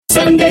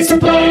7 Days to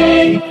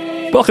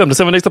Play. Welcome to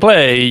 7 Days to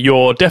Play,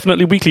 your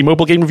definitely weekly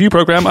mobile game review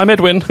program. I'm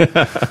Edwin.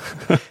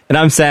 And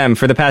I'm Sam.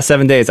 For the past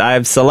 7 days,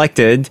 I've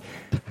selected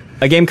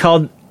a game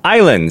called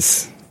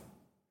Islands,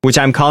 which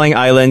I'm calling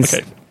Islands.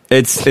 Okay.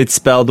 It's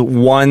spelled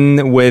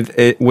one with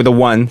a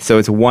one, so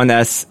it's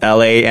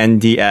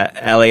 1SLAND.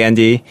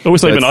 Oh,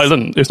 it's not even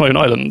island. It's not even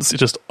islands.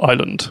 It's just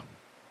island.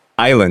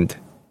 Island.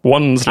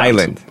 One's land.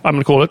 Island. I'm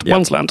going to call it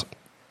One's Land.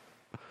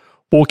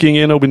 Walking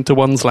in a winter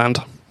One's Land.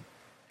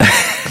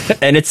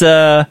 And it's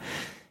a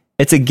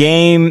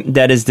game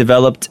that is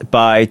developed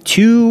by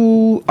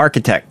two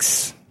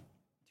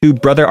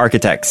brother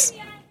architects.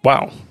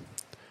 Wow.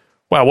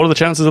 What are the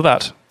chances of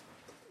that?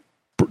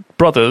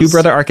 Brothers. Two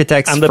brother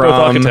architects, and they're both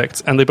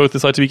architects, and they both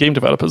decide to be game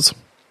developers.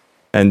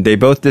 And they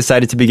both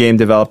decided to be game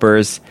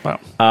developers. Wow.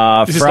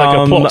 This is like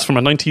a plot from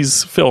a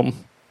 90s film,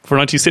 for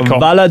a 90s sitcom.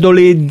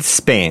 Valladolid,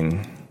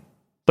 Spain.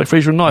 Like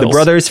Fraser and Niles. The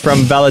brothers from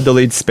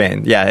Valladolid,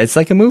 Spain. Yeah, it's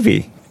like a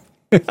movie.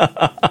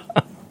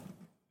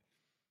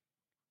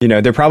 You know,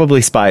 they're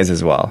probably spies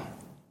as well,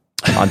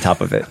 on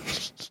top of it.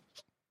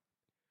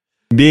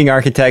 Being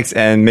architects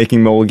and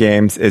making mobile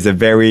games is a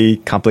very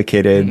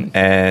complicated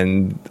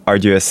and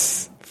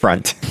arduous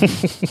front.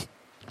 But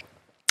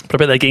I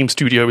bet their game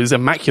studio is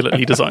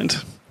immaculately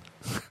designed.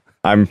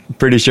 I'm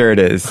pretty sure it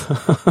is.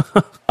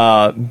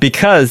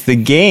 Because the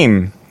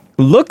game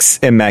looks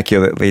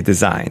immaculately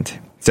designed.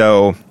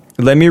 So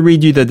let me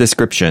read you the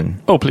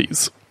description. Oh,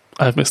 please.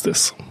 I have missed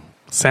this.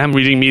 Sam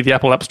reading me the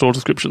Apple App Store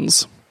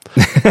descriptions.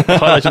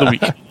 Highlight of the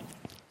week.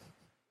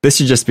 This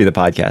should just be the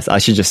podcast.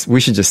 We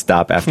should just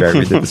stop after I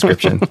read the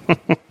description.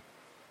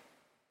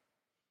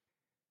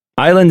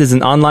 Island is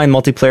an online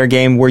multiplayer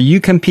game where you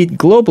compete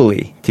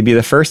globally to be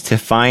the first to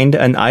find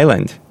an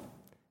island.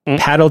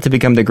 Paddle to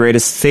become the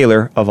greatest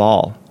sailor of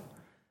all.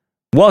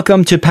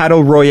 Welcome to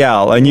Paddle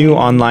Royale, a new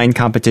online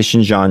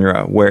competition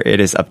genre where it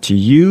is up to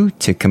you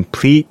to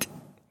compete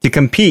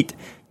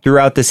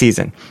throughout the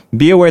season.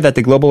 Be aware that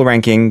the global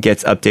ranking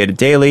gets updated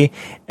daily,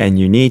 and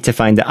you need to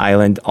find the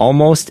island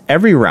almost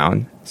every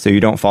round so you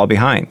don't fall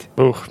behind.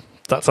 Oh,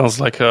 that sounds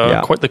like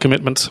quite the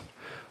commitment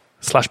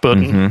 /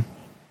 burden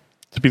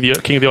to be the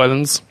king of the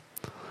islands.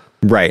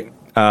 Right.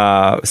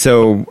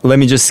 So let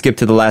me just skip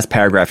to the last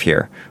paragraph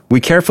here.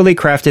 We carefully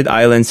crafted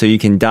islands so you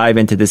can dive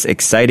into this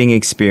exciting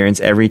experience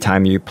every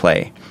time you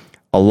play.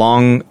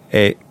 Along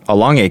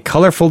a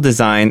colorful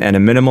design and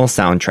a minimal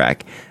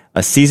soundtrack,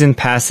 a season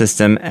pass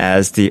system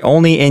as the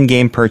only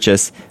in-game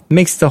purchase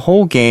makes the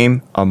whole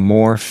game a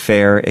more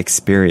fair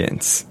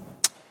experience.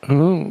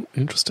 Oh,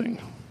 interesting.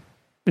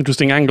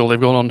 Interesting angle. They've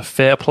gone on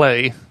fair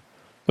play.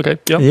 Okay,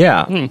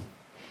 yeah.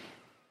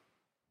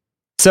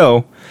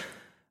 So,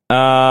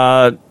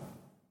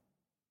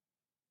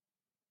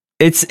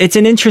 it's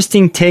an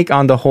interesting take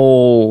on the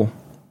whole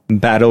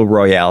battle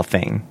royale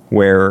thing,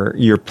 where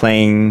you're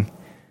playing,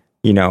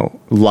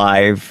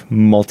 live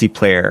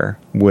multiplayer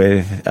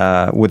with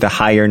a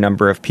higher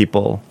number of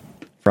people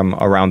from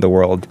around the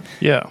world.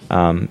 Yeah.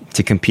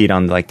 To compete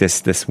on like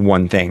this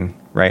one thing,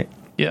 right?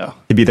 Yeah.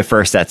 To be the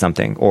first at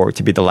something or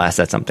to be the last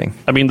at something.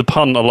 I mean, the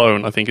pun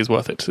alone, I think, is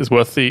worth it. Is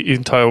worth the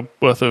entire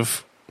the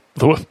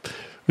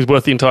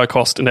entire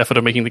cost and effort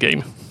of making the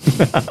game.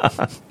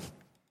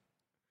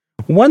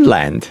 One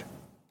land.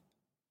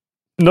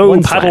 No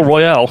One's Paddle land.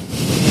 Royale.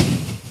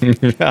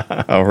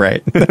 Oh,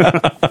 right.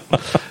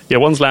 Yeah,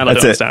 One's Land, I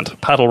don't That's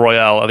understand. Paddle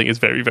Royale, I think, is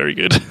very, very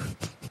good.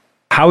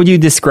 How would you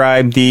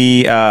describe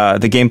the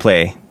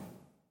gameplay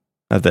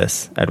of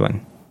this,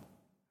 Edwin?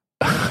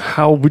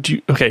 How would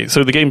you... Okay,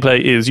 so the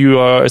gameplay is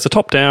it's a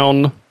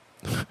top-down,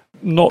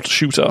 not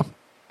shooter,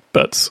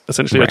 but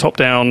essentially a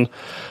top-down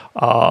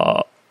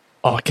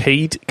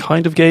arcade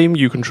kind of game.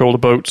 You control a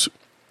boat,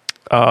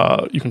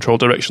 you control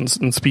directions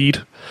and speed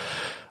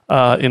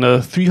in a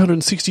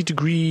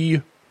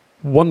 360-degree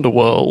wonder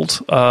world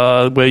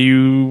where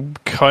you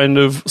kind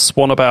of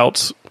swan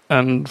about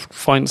and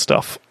find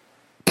stuff.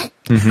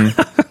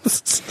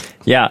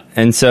 Yeah,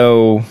 and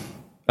so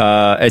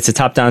it's a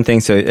top-down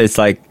thing, so it's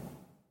like,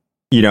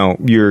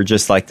 you're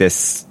just like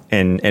this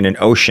in an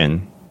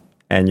ocean,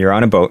 and you're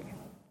on a boat.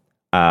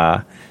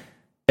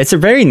 It's a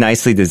very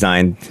nicely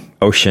designed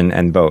ocean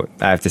and boat,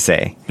 I have to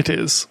say. It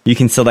is. You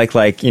can select,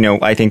 I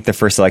think the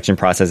first selection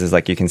process is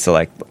you can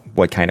select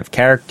what kind of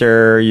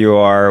character you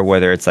are,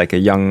 whether it's like a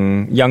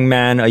young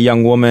man, a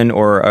young woman,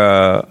 or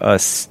a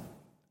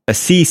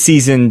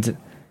sea-seasoned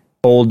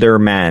older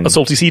man. A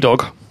salty sea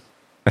dog.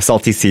 A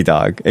salty sea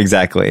dog,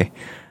 exactly.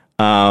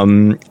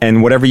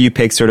 And whatever you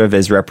pick sort of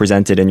is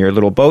represented in your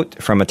little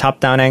boat from a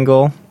top-down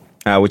angle,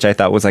 which I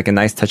thought was like a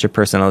nice touch of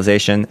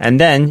personalization. And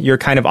then you're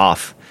kind of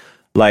off.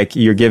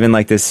 You're given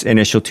this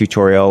initial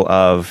tutorial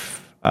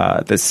of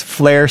this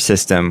flare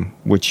system,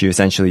 which you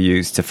essentially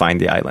use to find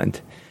the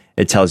island.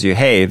 It tells you,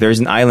 hey, there's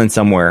an island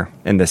somewhere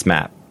in this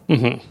map.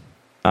 Mm-hmm.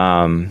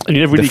 And you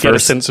never really get a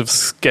sense of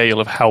scale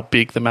of how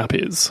big the map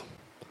is.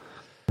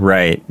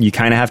 Right. You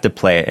kind of have to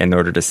play it in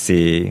order to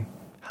see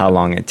how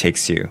long it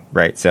takes you,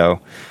 right?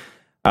 So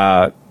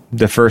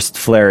the first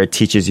flare it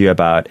teaches you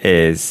about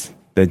is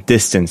the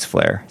distance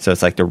flare. So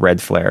it's like the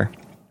red flare.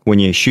 when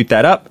you shoot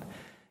that up,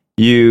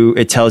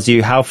 it tells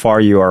you how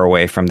far you are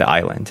away from the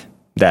island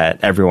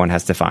that everyone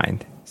has to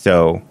find.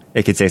 So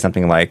it could say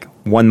something like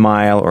 1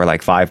 mile or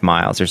like 5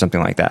 miles or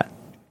something like that.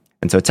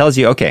 And so it tells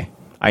you, okay,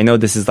 I know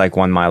this is like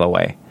 1 mile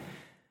away.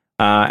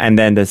 And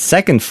then the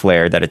second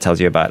flare that it tells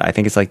you about, I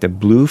think it's like the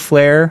blue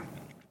flare.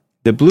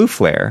 Blue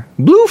flare.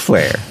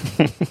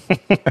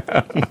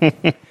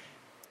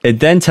 It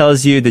then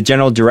tells you the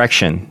general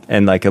direction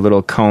and like a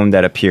little cone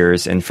that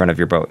appears in front of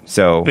your boat.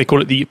 So they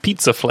call it the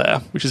pizza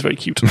flare, which is very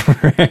cute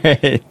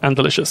right. and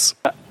delicious.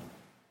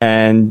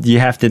 And you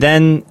have to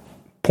then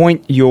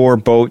point your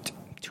boat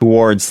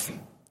towards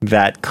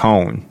that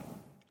cone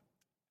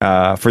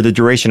for the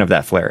duration of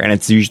that flare. And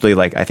it's usually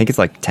like, I think it's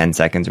like 10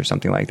 seconds or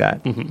something like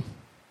that. Mm-hmm.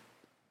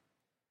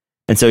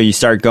 And so you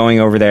start going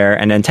over there.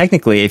 And then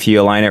technically, if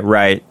you align it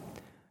right,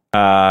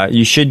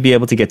 you should be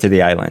able to get to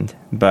the island.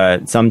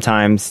 But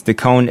sometimes the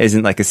cone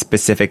isn't like a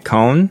specific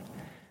cone.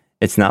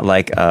 It's not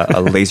like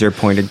a laser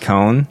pointed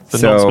cone. It's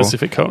a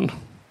non-specific cone.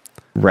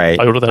 Right.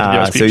 I order that at the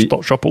ice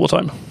cream shop all the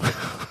time.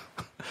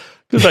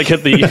 Because I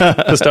get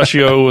the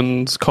pistachio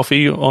and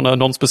coffee on a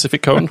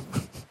non-specific cone.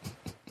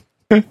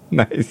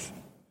 Nice.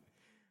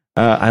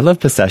 I love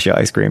pistachio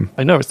ice cream.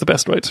 I know, it's the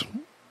best, right?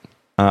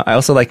 I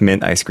also like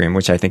mint ice cream,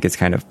 which I think is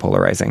kind of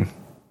polarizing.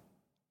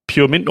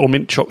 Pure mint or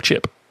mint choc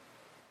chip?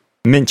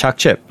 Mint choc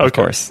chip, of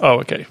course. Oh,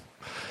 okay.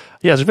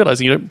 Yeah, I was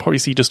realizing you don't probably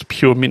see just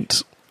pure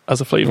mint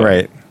as a flavor.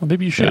 Right. Well,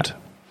 maybe you should. Yeah.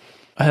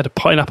 I had a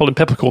pineapple and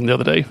peppercorn the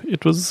other day.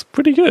 It was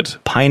pretty good.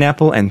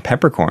 Pineapple and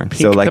peppercorn.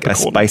 Pink so like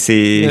peppercorn. A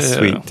spicy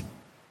sweet.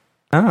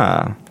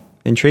 Ah,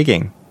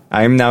 intriguing.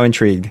 I'm now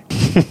intrigued.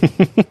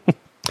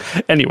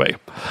 Anyway,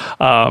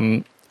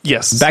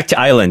 yes. Back to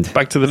island. Let's go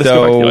back to the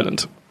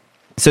island.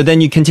 So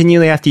then you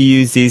continually have to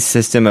use these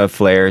system of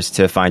flares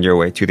to find your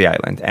way to the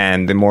island.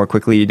 And the more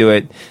quickly you do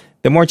it,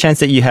 the more chance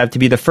that you have to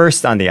be the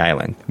first on the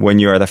island. When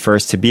you are the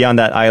first to be on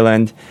that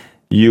island,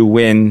 you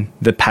win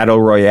the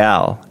Paddle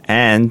Royale,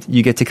 and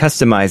you get to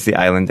customize the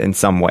island in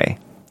some way.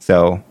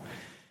 So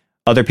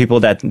other people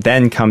that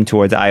then come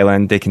towards the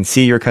island, they can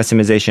see your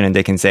customization and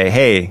they can say,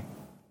 hey,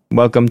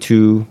 welcome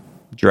to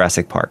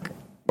Jurassic Park,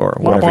 or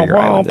wherever your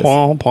island is.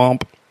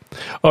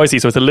 Oh, I see.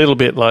 So it's a little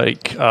bit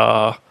like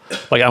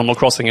Animal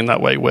Crossing in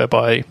that way,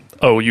 whereby,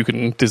 you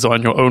can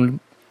design your own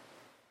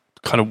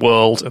kind of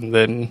world, and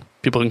then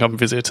people can come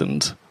visit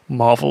and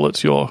marvel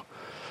at your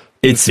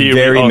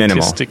very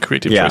minimal artistic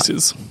creative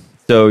choices.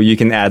 So you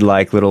can add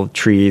like little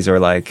trees, or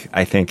like,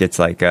 I think it's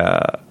like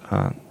a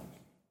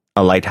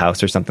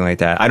lighthouse or something like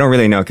that. I don't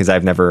really know because I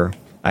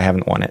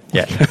haven't won it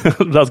yet. That's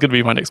going to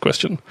be my next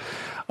question.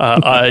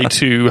 I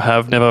too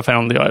have never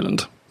found the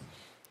island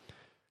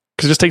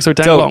because it just takes so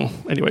dang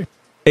long. Anyway,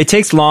 it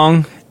takes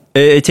long.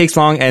 It takes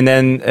long, and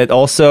then it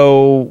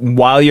also,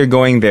 while you're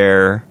going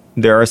there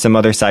are some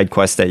other side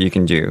quests that you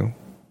can do,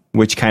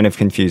 which kind of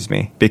confused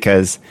me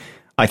because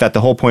I thought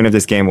the whole point of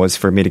this game was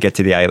for me to get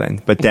to the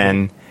island. But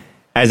then,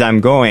 as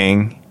I'm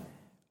going,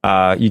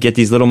 you get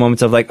these little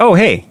moments of like, oh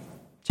hey,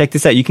 check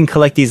this out! You can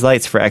collect these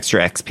lights for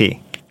extra XP.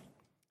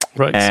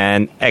 Right.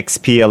 And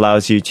XP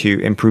allows you to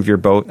improve your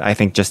boat. I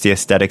think just the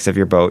aesthetics of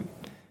your boat.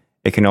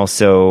 It can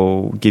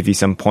also give you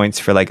some points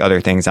for like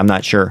other things. I'm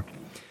not sure.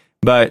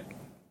 But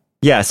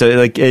yeah, so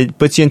like it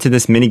puts you into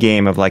this mini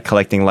game of like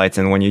collecting lights,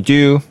 and when you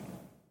do,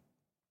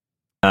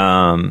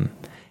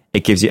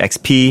 it gives you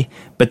XP.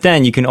 But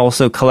then you can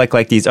also collect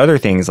like these other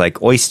things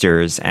like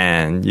oysters,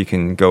 and you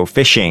can go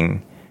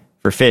fishing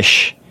for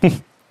fish.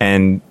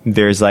 And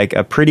there's like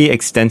a pretty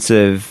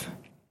extensive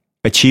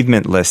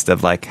achievement list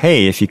of like,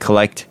 hey, if you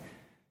collect,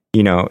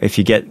 if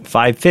you get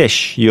 5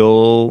 fish,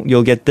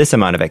 you'll get this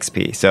amount of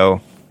XP. So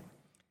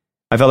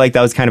I felt like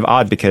that was kind of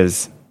odd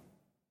because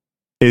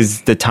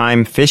is the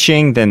time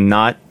fishing then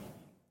not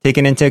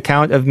taken into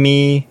account of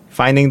me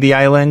finding the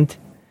island?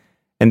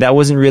 And that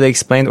wasn't really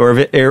explained,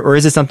 or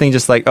is it something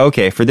just like,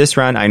 okay, for this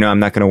round, I know I'm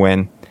not going to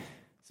win,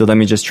 so let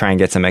me just try and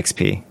get some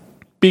XP.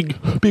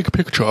 Big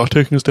picture,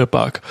 taking a step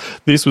back.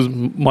 This was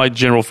my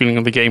general feeling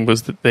of the game,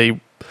 was that they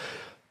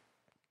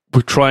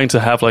were trying to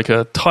have like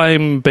a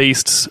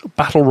time-based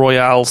battle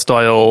royale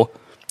style,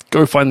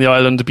 go find the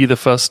island, be the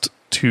first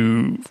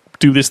to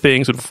do this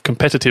thing, sort of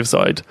competitive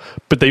side.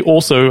 But they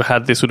also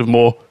had this sort of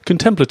more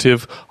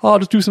contemplative,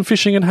 just do some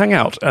fishing and hang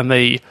out. And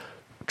they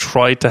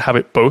tried to have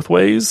it both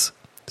ways.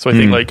 So I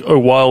think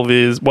while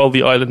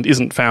the island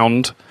isn't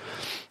found,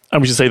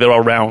 and we should say there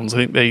are rounds. I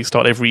think they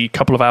start every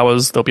couple of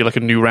hours. There'll be like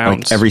a new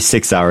round. Like every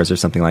 6 hours or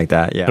something like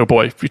that, yeah. Oh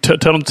boy, if you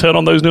turn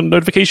on those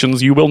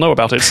notifications, you will know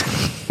about it.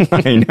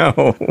 I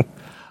know.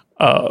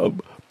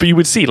 But you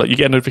would see, like, you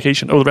get a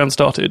notification, the round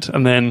started,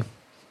 and then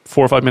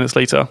 4 or 5 minutes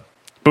later,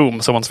 boom,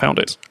 someone's found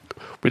it,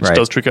 which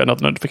does trigger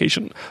another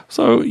notification.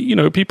 So,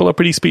 people are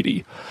pretty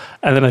speedy.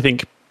 And then I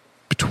think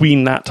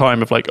between that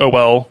time of like,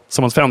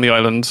 someone's found the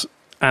island,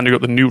 and we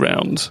got the new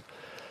round,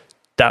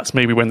 that's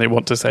maybe when they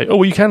want to say,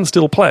 you can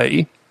still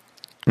play,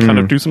 kind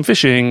of do some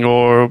fishing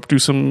or do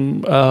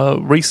some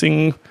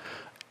racing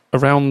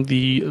around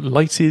the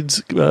lighted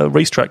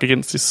racetrack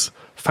against this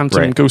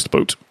phantom ghost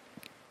boat.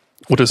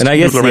 Or just and I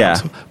guess,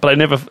 around. But I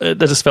never, that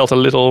just felt a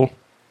little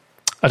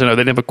I don't know,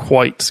 they never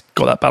quite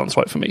got that balance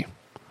right for me.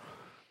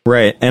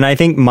 Right. And I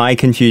think my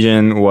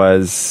confusion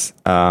was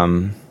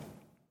whether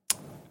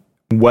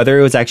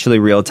it was actually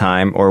real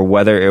time or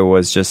whether it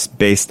was just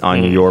based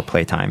on your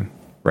playtime,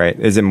 right?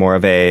 Is it more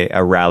of a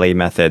rally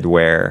method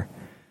where,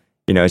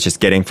 it's just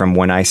getting from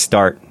when I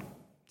start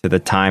to the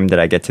time that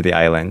I get to the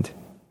island?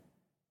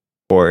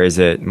 Or is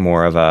it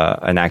more of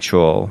an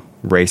actual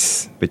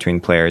race between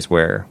players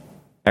where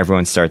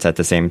everyone starts at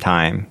the same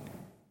time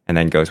and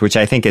then goes, which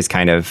I think is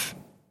kind of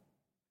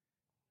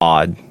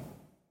odd,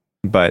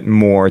 but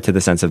more to the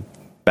sense of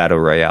Battle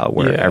Royale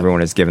where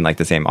everyone is given like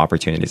the same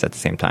opportunities at the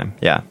same time.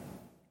 Yeah.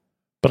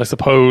 But I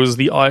suppose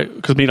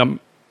because I'm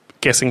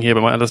guessing here,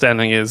 but my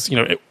understanding is,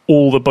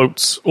 all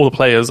the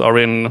players are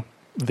in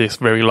this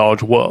very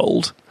large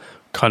world,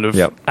 kind of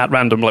at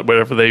random, like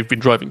wherever they've been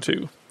driving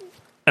to.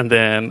 And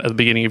then at the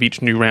beginning of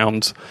each new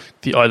round,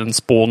 the island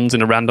spawns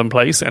in a random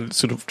place, and it's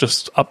sort of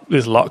just up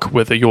this luck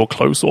whether you're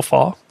close or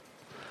far.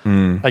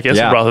 I guess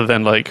rather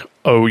than like,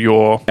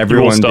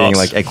 everyone being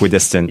like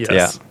equidistant.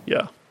 Yes.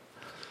 Yeah.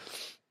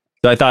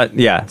 So I thought,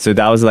 so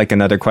that was like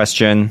another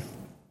question.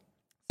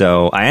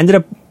 So I ended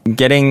up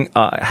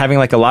having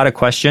like a lot of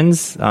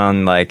questions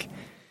on like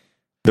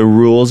the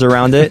rules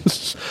around it.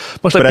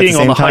 Much like being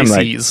on the high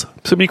seas.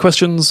 So many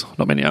questions,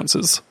 not many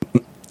answers.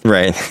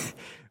 Right.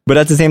 But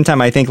at the same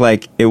time, I think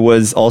like it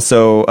was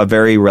also a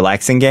very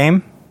relaxing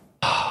game.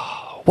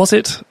 Was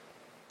it?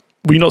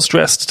 Were you not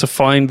stressed to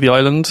find the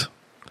island?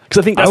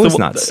 Because I think I was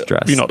not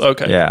stressed. You're not?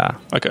 Okay. Yeah.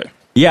 Okay.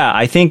 Yeah,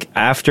 I think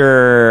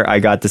after I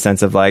got the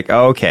sense of like,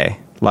 okay,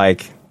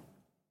 like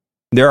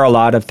there are a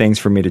lot of things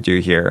for me to do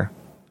here.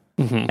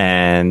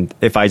 And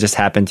if I just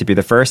happen to be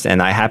the first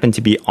and I happen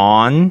to be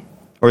on,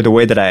 or the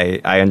way that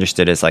I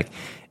understood is like,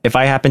 if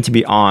I happen to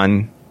be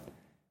on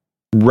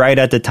right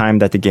at the time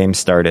that the game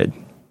started,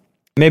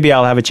 maybe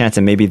I'll have a chance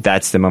and maybe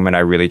that's the moment I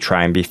really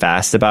try and be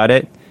fast about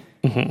it.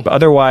 But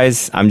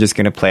otherwise, I'm just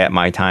going to play at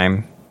my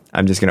time.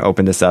 I'm just going to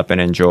open this up and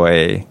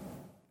enjoy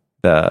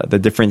the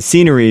different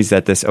sceneries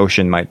that this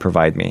ocean might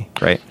provide me,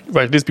 right?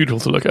 Right, it is beautiful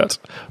to look at.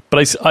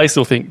 But I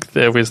still think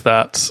there is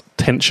that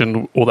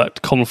tension or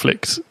that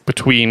conflict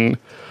between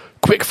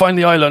quick, find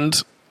the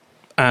island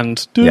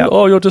and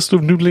you're just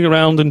sort of noodling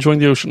around enjoying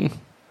the ocean.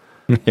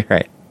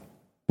 Right.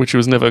 Which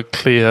was never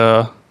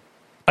clear.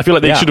 I feel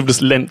like they should have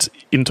just lent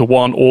into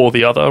one or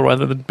the other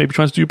rather than maybe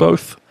trying to do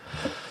both.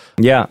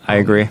 Yeah, I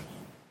agree.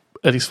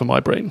 At least for my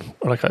brain.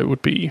 Like I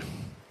would be...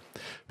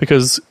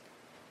 Because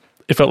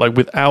it felt like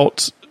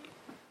without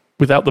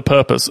the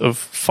purpose of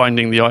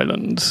finding the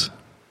island,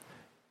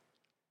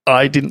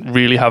 I didn't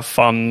really have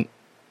fun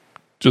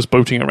just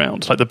boating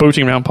around. Like the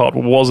boating around part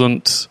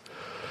wasn't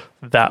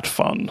that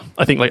fun.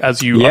 I think like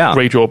as you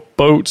upgrade your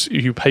boat,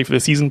 you pay for the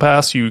season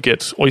pass, you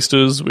get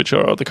oysters, which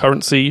are the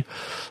currency,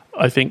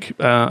 I think,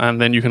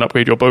 and then you can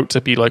upgrade your boat to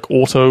be like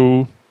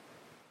auto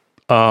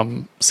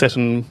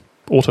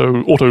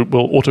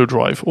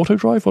drive. What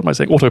am I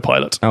saying?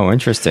 Autopilot. Oh,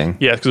 interesting.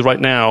 Yeah, because right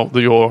now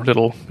your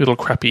little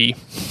crappy,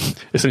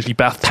 essentially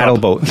bathtub paddle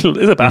boat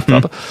is a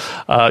bathtub.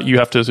 You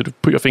have to sort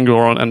of put your finger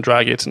on and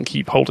drag it and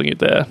keep holding it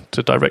there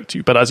to direct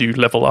you. But as you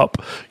level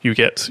up, you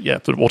get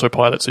sort of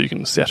autopilot, so you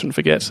can set and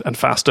forget, and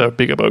faster,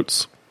 bigger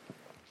boats.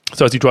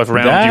 So as you drive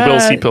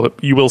around,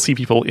 you will see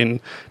people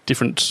in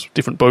different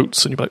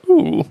boats, and you're like,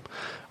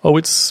 oh,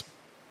 it's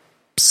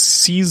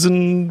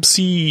Season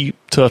Sea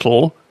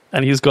Turtle.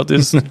 And he's got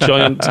this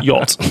giant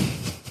yacht.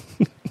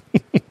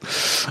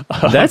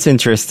 That's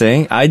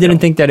interesting. I didn't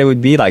think that it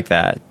would be like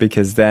that,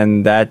 because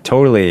then that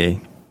totally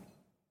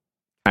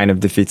kind of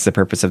defeats the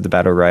purpose of the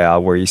Battle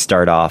Royale, where you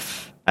start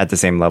off at the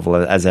same level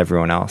as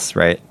everyone else,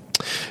 right?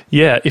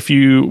 Yeah,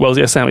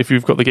 Sam, if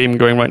you've got the game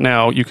going right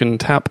now, you can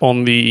tap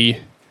on the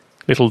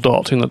little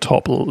dot in the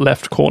top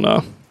left corner,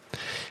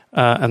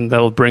 and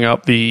they'll bring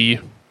up the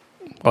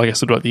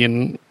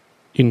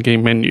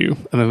in-game menu,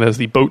 and then there's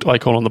the boat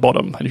icon on the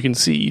bottom, and you can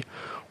see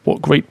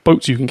what great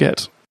boats you can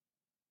get.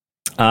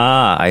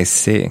 I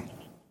see.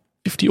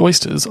 50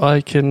 oysters. I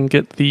can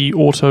get the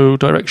auto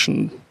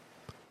direction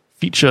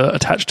feature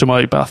attached to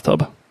my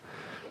bathtub,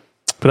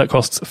 but that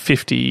costs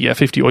 50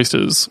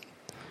 oysters,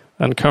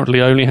 and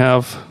currently I only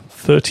have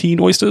 13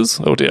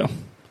 oysters. Oh dear,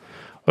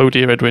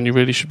 Edwin, you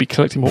really should be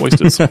collecting more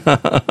oysters. I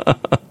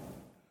thought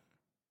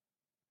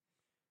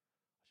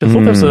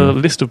there was a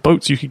list of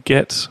boats you could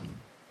get.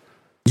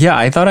 Yeah,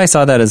 I thought I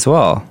saw that as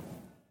well.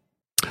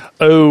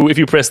 Oh, if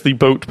you press the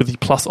boat with the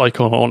plus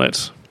icon on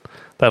it,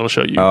 that'll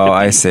show you. Oh,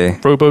 I see.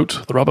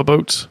 Rowboat, the rubber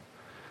boat,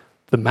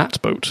 the mat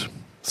boat,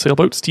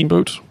 sailboat,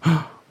 steamboat.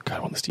 God, I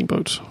want the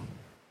steamboat.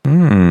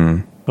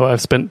 Oh,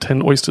 I've spent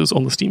 10 oysters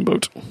on the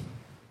steamboat.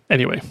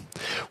 Anyway,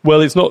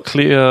 well, it's not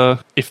clear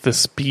if the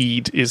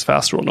speed is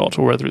faster or not,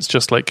 or whether it's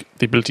just like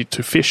the ability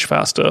to fish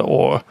faster,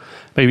 or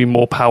maybe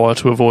more power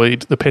to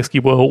avoid the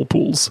pesky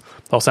whirlpools.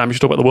 Oh, Sam, you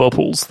should talk about the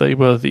whirlpools. They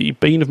were the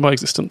bane of my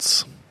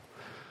existence.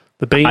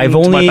 The bane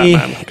to my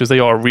Batman, because they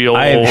are a real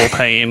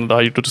pain.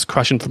 I just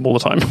crash into them all the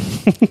time.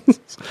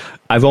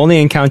 I've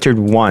only encountered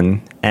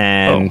one,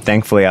 and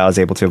thankfully I was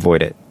able to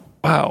avoid it.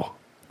 Wow.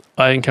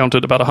 I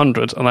encountered about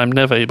 100, and I'm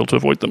never able to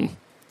avoid them.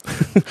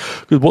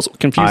 Because what's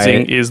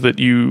confusing is that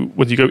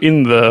when you go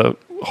in the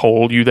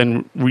hole, you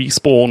then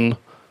respawn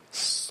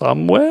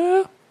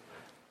somewhere,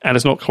 and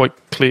it's not quite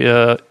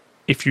clear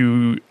if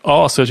you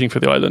are searching for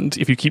the island.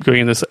 If you keep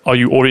going in this, are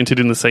you oriented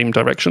in the same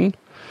direction?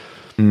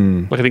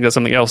 Like, I think that's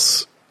something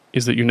else,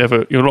 is that you're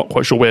not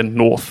quite sure where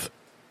north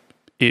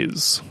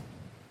is.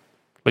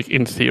 Like,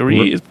 in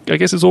theory, I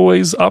guess it's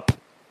always up,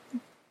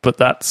 but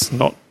that's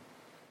not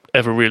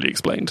ever really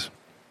explained.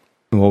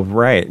 Well,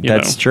 right.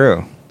 That's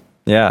true.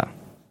 Yeah.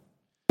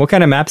 What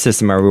kind of map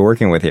system are we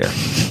working with here?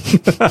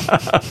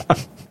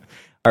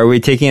 Are we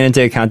taking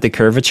into account the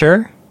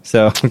curvature?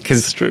 So,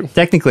 because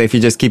technically, if you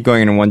just keep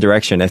going in one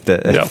direction, if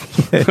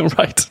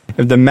right,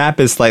 if the map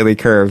is slightly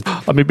curved,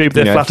 I mean, maybe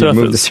they're flat earthers.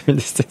 Move a certain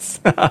distance.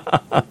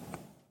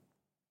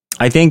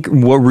 I think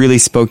what really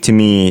spoke to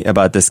me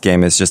about this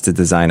game is just the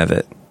design of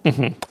it.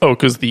 Mm-hmm. Oh,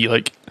 because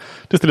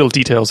just the little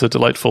details are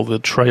delightful. The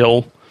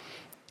trail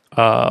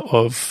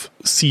of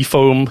sea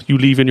foam you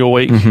leave in your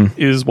wake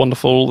is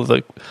wonderful.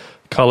 The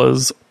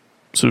colors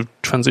sort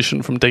of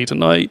transition from day to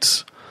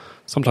night.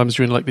 Sometimes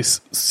you're in like this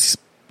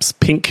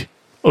pink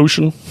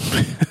ocean.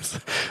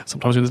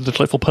 Sometimes you're in this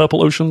delightful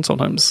purple ocean.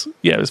 Sometimes,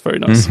 it's very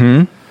nice.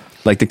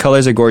 Like, the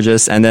colors are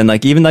gorgeous, and then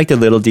like even like the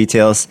little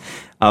details.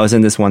 I was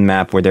in this one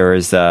map where there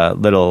was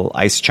little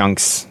ice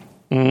chunks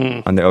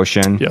on the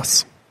ocean.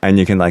 Yes. And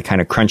you can like kind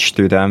of crunch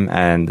through them,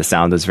 and the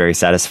sound was very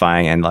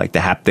satisfying, and like the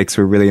haptics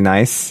were really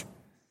nice.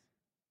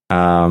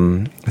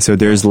 So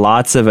there's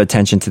lots of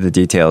attention to the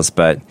details,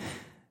 but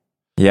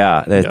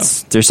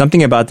there's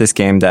something about this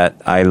game that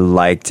I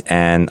liked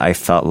and I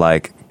felt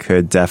like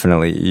could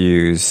definitely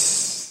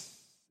use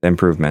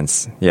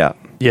improvements. Yeah.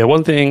 Yeah,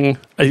 one thing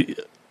I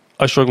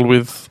struggled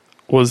with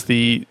was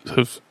the sort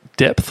of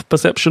depth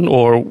perception,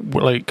 or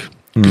like,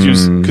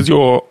 because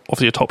you're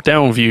obviously a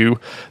top-down view,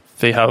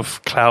 they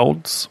have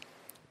clouds,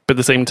 but at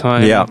the same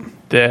time,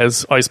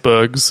 there's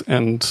icebergs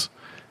and,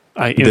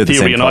 in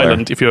theory, an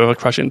island if you ever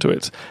crash into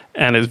it.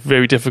 And it's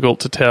very difficult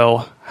to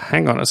tell,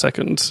 hang on a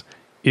second,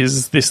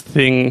 is this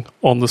thing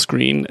on the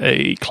screen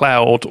a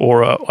cloud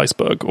or an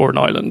iceberg or an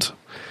island?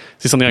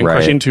 Is this something I can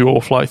crash into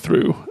or fly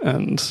through?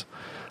 And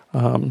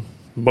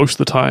most of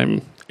the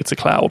time, it's a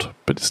cloud,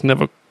 but it's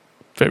never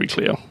very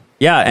clear.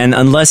 Yeah, and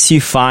unless you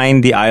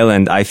find the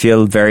island, I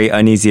feel very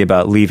uneasy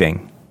about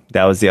leaving.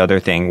 That was the other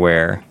thing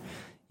where,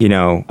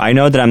 I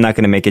know that I'm not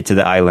going to make it to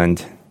the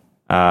island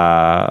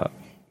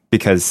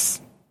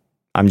because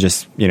I'm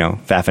just,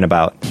 faffing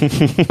about.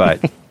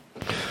 But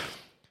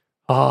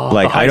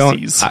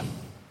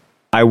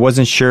I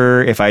wasn't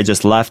sure if I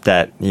just left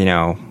that,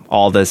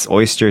 all this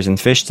oysters and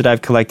fish that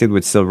I've collected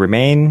would still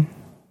remain,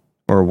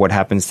 or what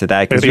happens to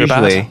that. Because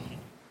usually,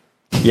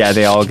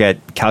 they all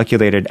get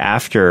calculated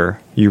after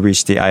you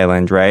reach the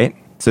island, right?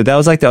 So that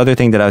was like the other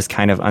thing that I was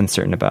kind of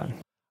uncertain about.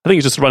 I think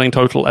it's just running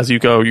total as you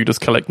go. You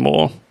just collect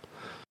more.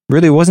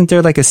 Really, wasn't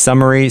there like a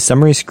summary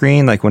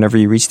screen, like whenever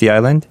you reach the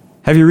island?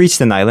 Have you reached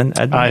an island,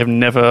 Edmund? I have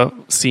never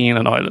seen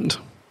an island.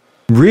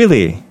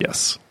 Really?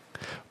 Yes.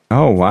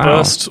 Oh, wow.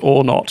 First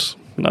or not,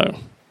 no.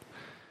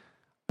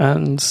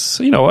 And,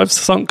 I've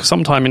sunk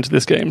some time into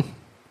this game.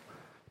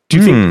 Do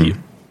you think,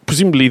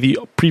 presumably, the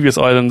previous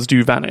islands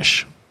do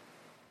vanish?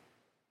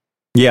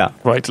 Yeah.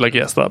 Right,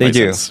 yes, that makes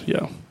sense.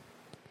 Yeah.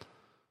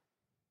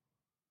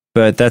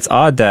 But that's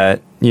odd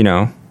that,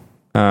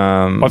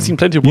 I've seen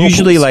plenty of whirlpools.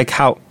 Usually, like,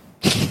 how...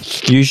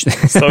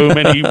 So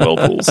many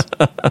whirlpools.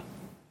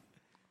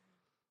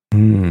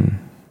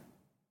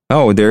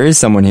 Oh, there is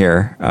someone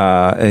here.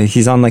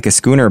 He's on like a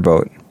schooner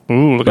boat.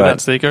 Ooh, look at that.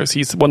 There you go.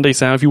 See, one day,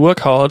 Sam, if you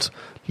work hard,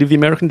 live the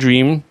American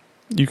dream,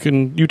 you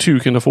too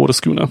can afford a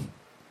schooner.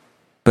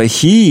 But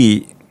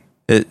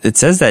it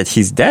says that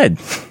he's dead.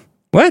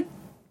 What?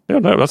 Yeah,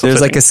 no, that's there's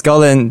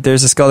upsetting.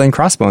 There's a skull and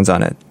crossbones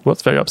on it. Well,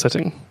 that's very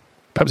upsetting.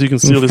 Perhaps you can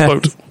steal this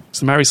boat.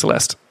 It's Mary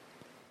Celeste.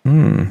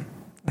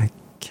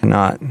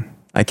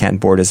 I can't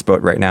board his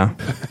boat right now.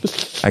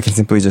 I can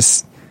simply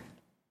just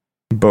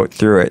boat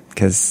through it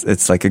because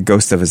it's like a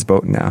ghost of his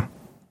boat now.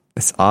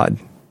 It's odd. A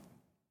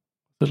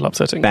little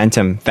upsetting.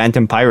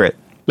 Phantom pirate.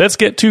 Let's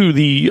get to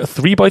the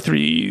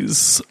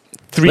 3x3s.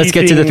 Let's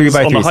get to the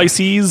 3x3s on the high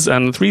seas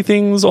and 3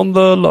 things on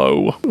the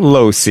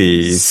low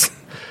seas.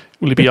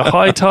 Will it be a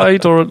high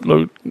tide or a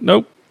low?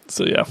 Nope.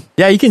 So yeah.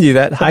 Yeah, you can do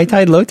that. High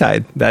tide, low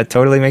tide. That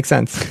totally makes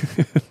sense.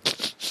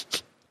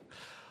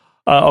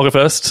 I'll go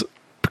first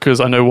because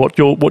I know what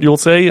you'll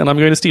say, and I'm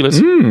going to steal it.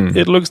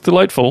 It looks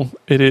delightful.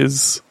 It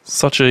is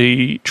such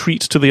a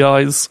treat to the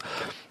eyes.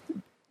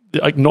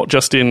 Like, not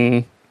just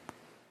in,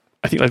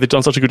 I think they've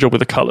done such a good job with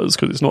the colors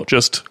because it's not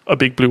just a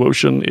big blue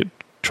ocean. It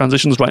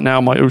transitions right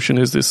now. My ocean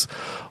is this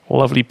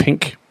lovely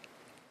pink,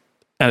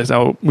 and it's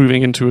now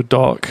moving into a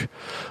dark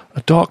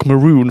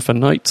maroon for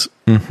night.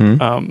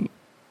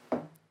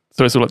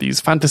 So it's all like these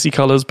fantasy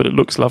colors, but it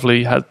looks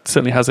lovely.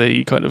 Certainly has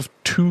a kind of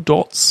 2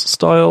 dots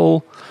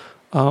style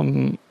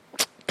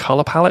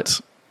color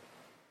palette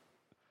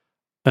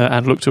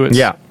and look to it.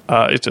 Yeah.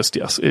 It's just,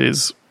 yes, it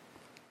is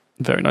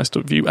very nice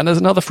to view. And there's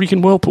another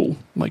freaking whirlpool.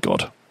 My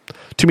God.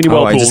 Too many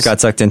whirlpools. I just got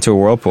sucked into a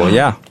whirlpool,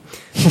 yeah.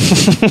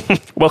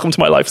 Welcome to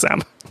my life,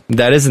 Sam.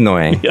 That is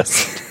annoying.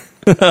 Yes.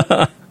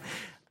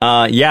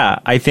 Yeah,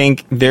 I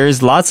think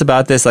there's lots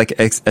about this, like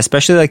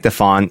especially like the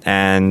font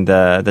and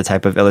the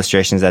type of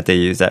illustrations that they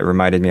use that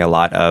reminded me a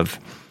lot of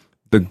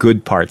the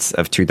good parts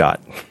of Two Dot.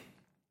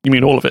 You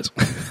mean all of it?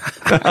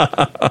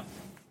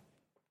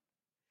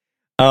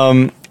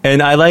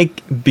 And I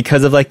like,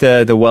 because of like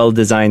the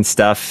well-designed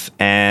stuff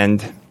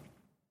and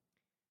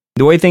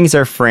the way things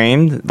are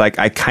framed, like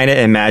I kind of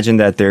imagine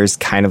that there's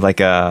kind of like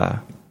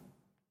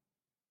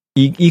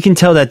you can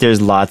tell that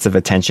there's lots of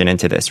attention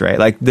into this, right?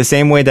 Like the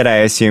same way that I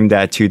assume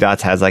that Two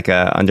Dots has like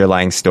a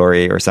underlying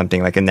story or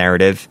something, like a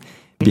narrative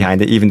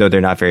behind it, even though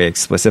they're not very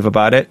explicit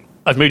about it.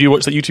 I've made you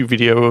watch that YouTube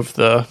video of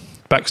the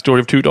backstory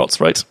of Two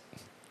Dots, right?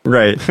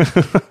 Right.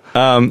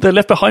 They're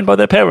left behind by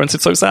their parents.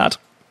 It's so sad.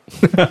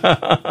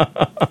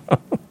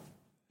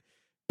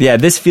 Yeah,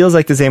 this feels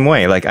like the same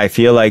way. Like I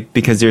feel like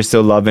because they're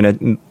so loving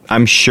it,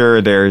 I'm sure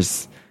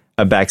there's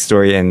a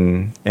backstory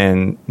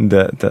in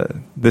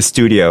the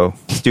studio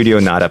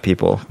Nada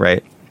people,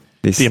 right?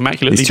 The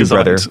immaculately these two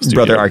designed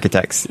brother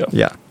architects.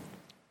 Yeah.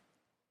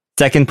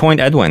 Second point,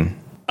 Edwin.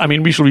 I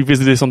mean, we should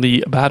revisit this on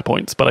the bad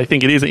points, but I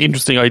think it is an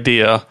interesting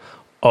idea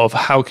of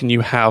how can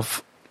you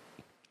have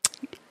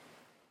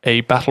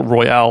a battle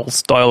royale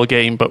style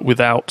game, but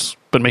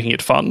making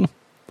it fun.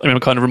 I mean, I'm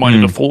kind of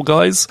reminded of Fall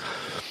Guys,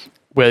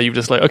 where you're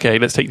just like, okay,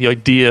 let's take the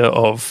idea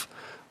of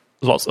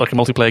lots like a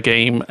multiplayer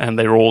game, and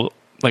they're all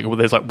like, well,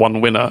 there's like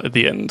one winner at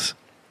the end,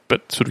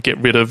 but sort of get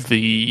rid of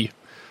the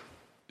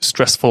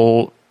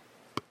stressful,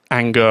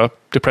 anger,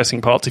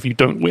 depressing parts if you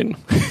don't win.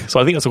 So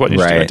I think that's a quite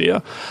interesting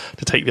idea,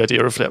 to take the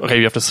idea of, okay,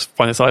 you have to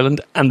find this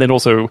island, and then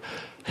also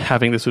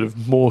having this sort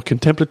of more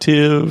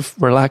contemplative,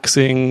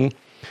 relaxing,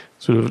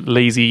 sort of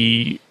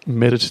lazy,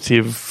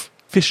 meditative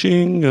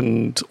fishing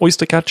and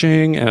oyster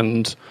catching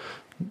and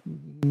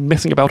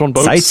messing about on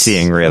boats.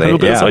 Sightseeing, really. A little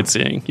bit of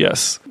sightseeing,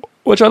 yes.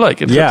 Which I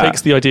like. It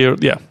takes the idea,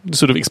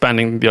 sort of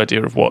expanding the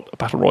idea of what a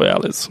battle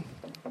royale is.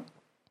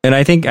 And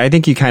I think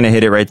you kind of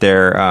hit it right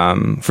there.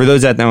 For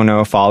those that don't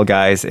know, Fall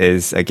Guys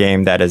is a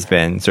game that has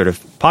been sort of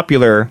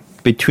popular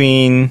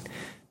between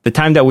the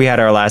time that we had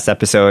our last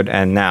episode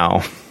and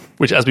now.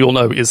 Which, as we all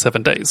know, is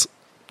 7 days.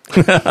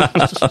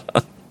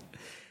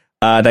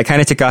 That kind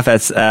of took off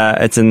as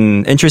it's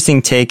an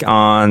interesting take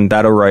on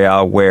Battle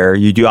Royale where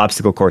you do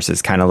obstacle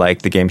courses, kind of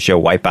like the game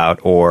show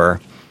Wipeout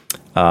or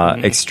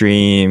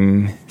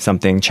Extreme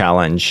something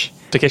challenge.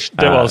 It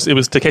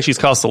was Takeshi's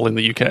Castle in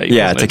the UK.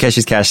 Yeah,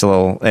 Takeshi's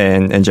Castle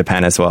in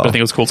Japan as well. I think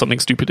it was called something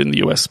stupid in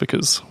the US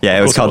because... Yeah,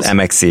 it was called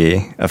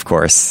MXC, of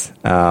course.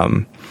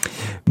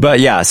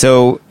 But yeah,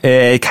 so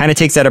it kind of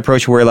takes that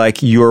approach where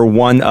like you're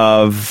one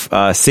of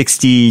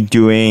 60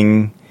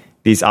 doing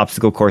these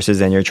obstacle courses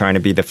and you're trying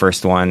to be the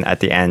first one at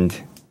the end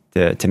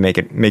to make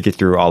it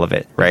through all of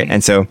it, right?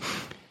 And so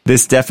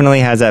this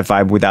definitely has that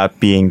vibe without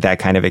being that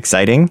kind of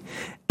exciting.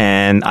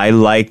 And I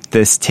like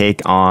this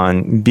take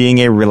on being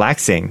a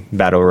relaxing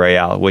battle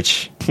royale,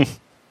 which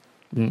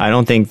I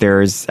don't think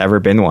there's ever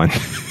been one.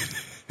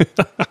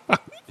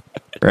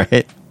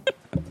 Right?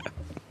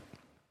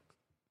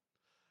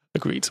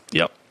 Agreed.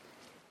 Yep.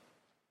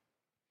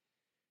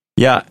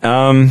 Yeah.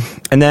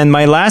 And then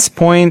my last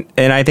point,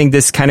 and I think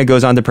this kind of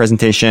goes on to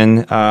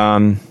presentation,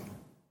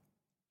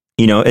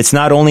 it's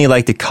not only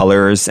like the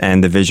colors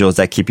and the visuals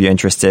that keep you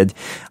interested.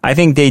 I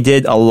think they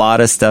did a lot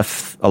of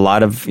stuff, a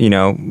lot of,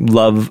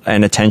 love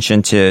and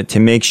attention to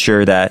make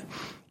sure that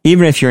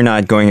even if you're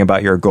not going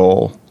about your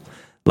goal,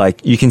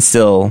 like you can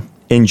still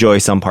enjoy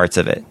some parts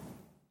of it.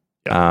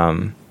 Yeah.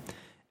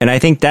 And I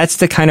think that's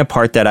the kind of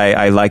part that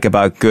I like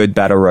about good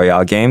battle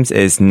royale games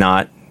is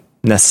not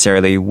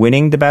necessarily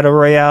winning the battle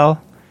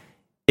royale.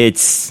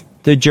 It's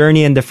the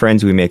journey and the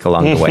friends we make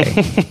along the way.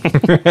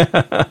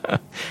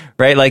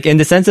 Right? Like in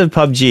the sense of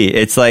PUBG,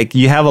 it's like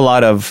you have a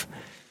lot of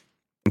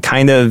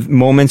kind of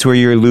moments where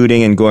you're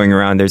looting and going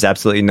around. There's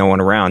absolutely no one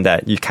around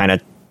that you kind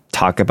of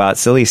talk about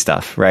silly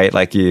stuff, right?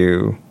 Like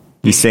you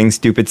sing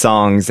stupid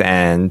songs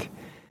and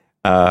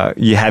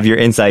you have your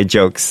inside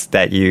jokes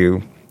that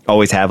you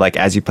always have like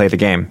as you play the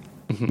game.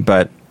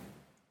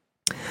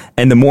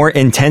 And the more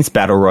intense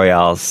battle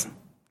royales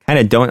kind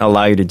of don't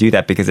allow you to do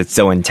that because it's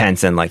so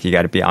intense and like you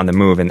got to be on the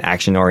move and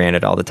action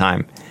oriented all the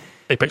time.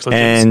 Apex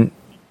Legends.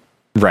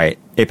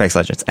 Apex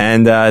Legends.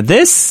 And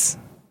this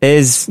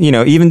is,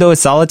 even though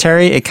it's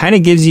solitary, it kind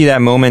of gives you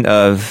that moment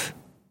of,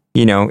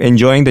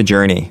 enjoying the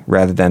journey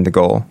rather than the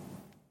goal.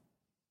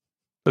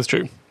 That's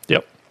true.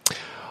 Yep.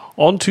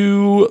 On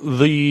to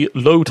the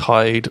low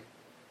tide.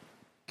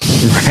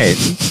 Right.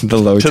 The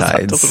low tides.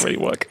 That doesn't really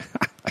work.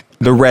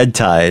 The red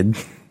tide.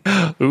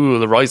 Ooh,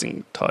 the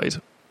rising tide.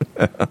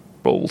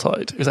 Roll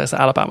tide. Is that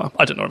Alabama?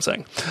 I don't know what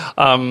I'm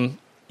saying.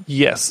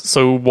 Yes.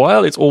 So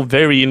while it's all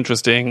very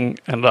interesting,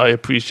 and I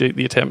appreciate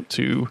the attempt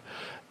to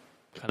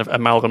kind of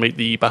amalgamate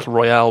the battle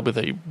royale with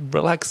a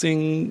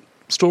relaxing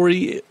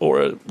story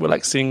or a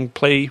relaxing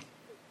play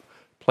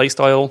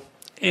style,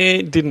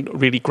 it didn't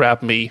really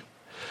grab me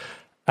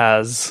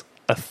as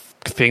a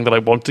thing that I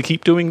want to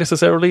keep doing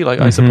necessarily.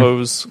 Like I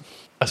suppose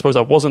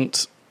I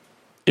wasn't.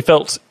 It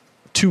felt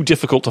too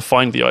difficult to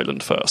find the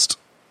island first.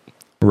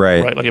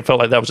 Right. Right. Like it felt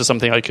like that was just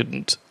something I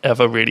couldn't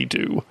ever really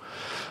do.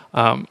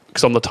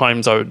 Because on the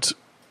times if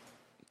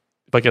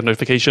I get a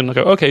notification, I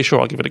go, okay, sure,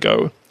 I'll give it a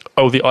go.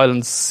 Oh, the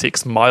island's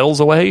 6 miles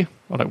away.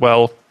 I'm like,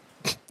 well,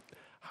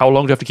 how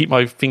long do I have to keep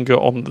my finger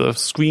on the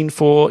screen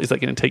for? Is that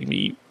going to take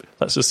me?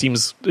 That just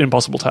seems an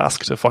impossible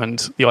task to find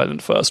the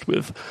island first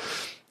if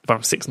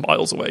I'm 6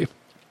 miles away.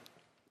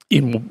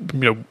 In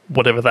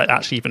whatever that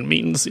actually even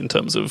means in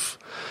terms of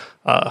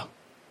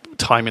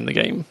time in the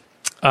game.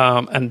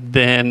 And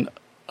then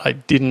I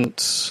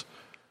didn't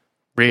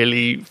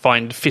really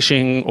find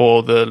fishing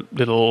or the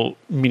little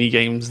mini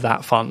games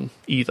that fun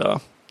either.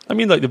 I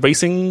mean, like the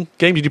racing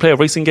game. Did you play a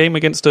racing game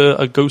against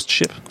a ghost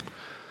ship?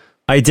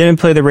 I didn't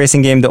play the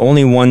racing game. The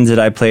only ones that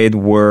I played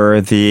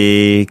were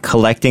the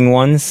collecting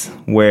ones,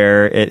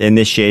 where it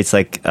initiates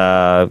like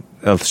a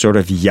sort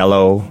of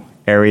yellow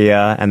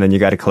area, and then you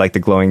got to collect the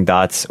glowing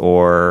dots.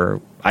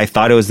 Or I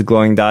thought it was the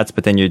glowing dots,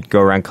 but then you'd go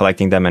around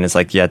collecting them, and it's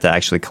like you had to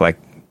actually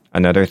collect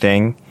another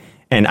thing.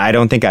 And I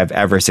don't think I've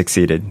ever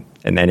succeeded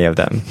in any of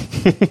them.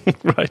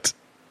 Right.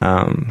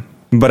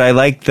 But I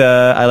like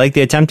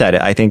the attempt at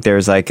it. I think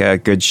there's like a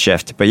good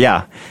shift. But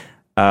yeah,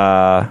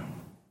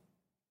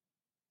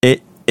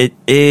 it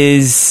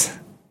is.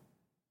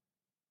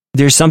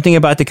 There's something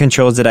about the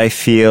controls that I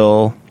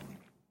feel.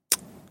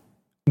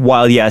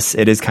 While yes,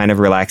 it is kind of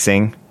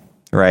relaxing,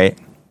 right?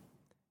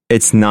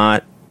 It's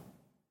not.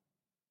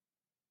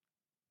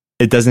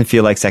 It doesn't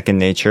feel like second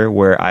nature,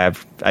 where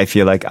I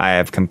feel like I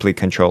have complete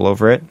control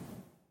over it.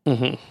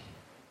 Mm-hmm.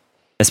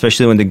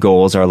 Especially when the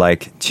goals are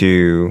like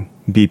to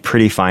be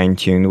pretty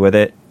fine-tuned with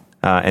it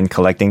and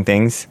collecting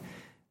things.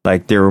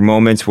 Like there were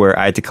moments where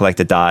I had to collect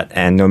a dot,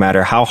 and no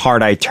matter how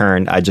hard I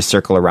turned, I just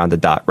circle around the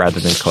dot rather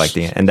than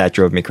collecting it, and that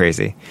drove me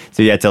crazy.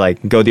 So you had to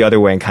like go the other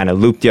way and kind of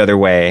loop the other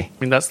way. I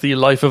mean, that's the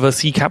life of a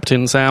sea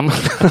captain, Sam.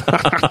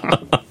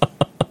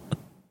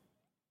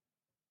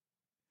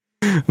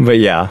 But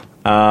yeah,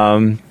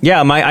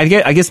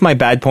 I guess my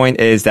bad point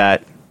is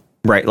that,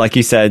 right, like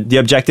you said, the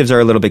objectives are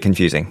a little bit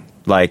confusing.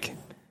 Like,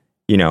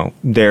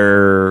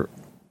 they're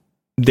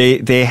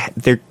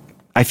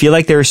I feel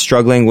like they're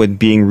struggling with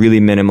being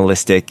really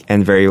minimalistic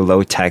and very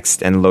low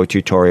text and low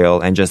tutorial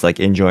and just like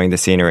enjoying the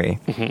scenery.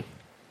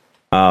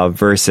 Mm-hmm.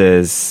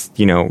 Versus,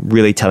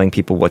 really telling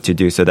people what to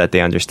do so that they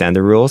understand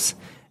the rules.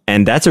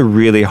 And that's a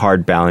really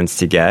hard balance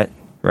to get,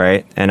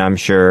 right? And I'm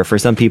sure for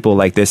some people,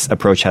 like, this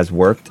approach has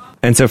worked.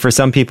 And so for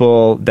some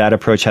people, that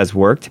approach has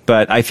worked.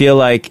 But I feel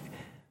like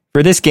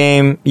for this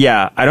game,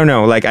 yeah, I don't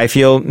know. Like, I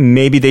feel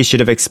maybe they should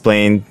have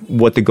explained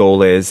what the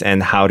goal is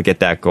and how to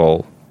get that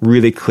goal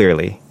really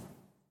clearly.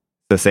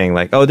 So saying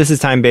like, oh, this is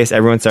time-based.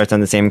 Everyone starts on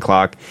the same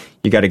clock.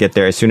 You got to get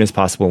there as soon as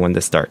possible when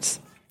this starts,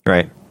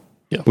 right?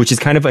 Yeah. Which is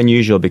kind of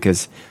unusual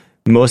because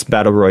most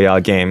Battle Royale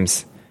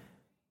games,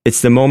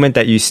 it's the moment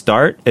that you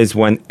start is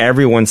when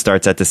everyone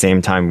starts at the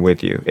same time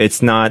with you.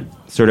 It's not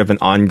sort of an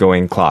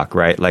ongoing clock,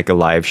 right? Like a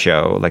live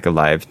show, like a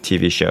live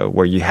TV show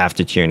where you have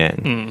to tune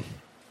in,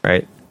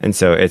 right? And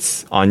so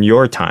it's on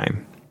your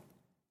time.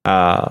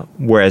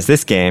 Whereas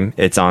this game,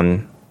 it's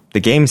on the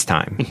game's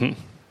time. Mm-hmm.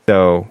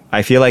 So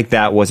I feel like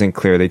that wasn't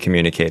clearly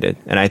communicated.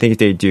 And I think if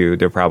they do,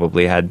 they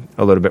probably had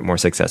a little bit more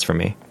success for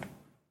me.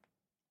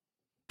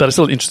 That is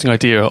still an interesting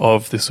idea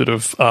of this sort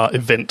of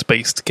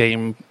event-based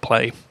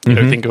gameplay.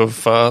 Think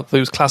of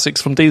those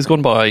classics from days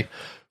gone by.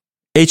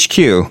 HQ.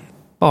 Oh,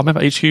 I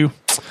remember HQ.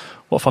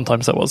 What fun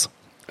times that was.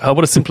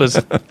 What a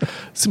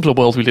simpler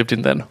world we lived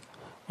in then.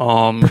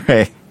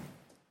 Right.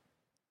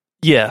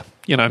 Yeah,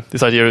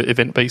 this idea of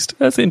event-based,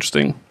 that's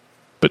interesting.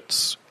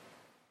 But,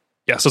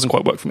 yes, doesn't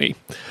quite work for me.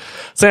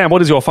 Sam,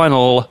 what is your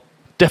final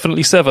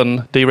definitely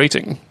 7-day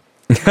rating?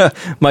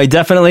 My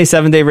definitely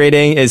 7-day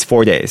rating is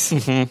 4 days.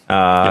 Mm-hmm.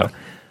 Yeah.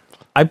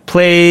 I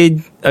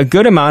played a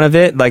good amount of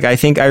it. Like, I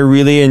think I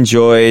really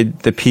enjoyed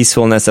the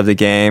peacefulness of the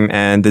game,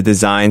 and the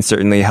design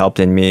certainly helped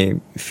in me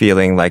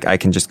feeling like I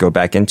can just go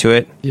back into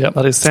it. Yeah,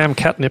 that is Sam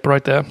Catnip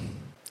right there.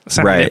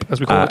 Sam right. Nip, as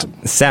we call it.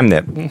 Sam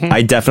Nip. Mm-hmm.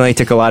 I definitely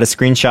took a lot of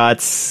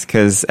screenshots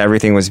because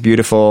everything was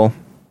beautiful.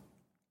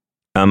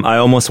 I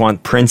almost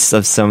want prints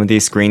of some of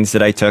these screens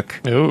that I took.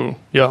 Oh,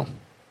 yeah.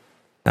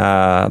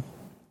 But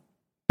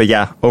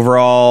yeah,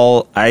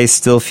 overall, I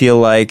still feel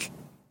like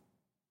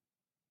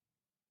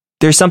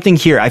there's something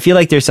here. I feel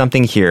like there's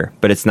something here,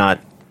 but it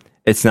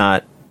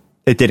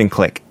didn't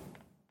click.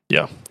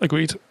 Yeah,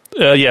 agreed.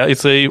 Yeah,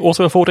 it's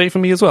also a 4-day for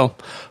me as well,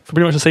 for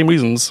pretty much the same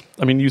reasons.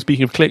 I mean, you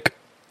speaking of Click,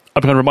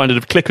 I'm kind of reminded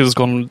of Click has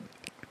gone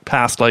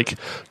past, like,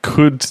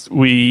 could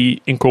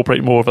we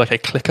incorporate more of like a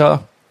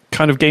clicker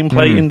kind of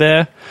gameplay in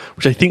there,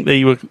 which I think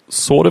they were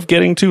sort of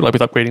getting to, like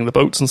with upgrading the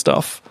boats and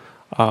stuff.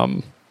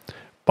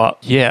 But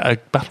yeah, a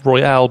battle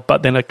royale,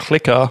 but then a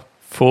clicker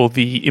for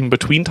the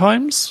in-between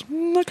times,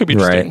 that could be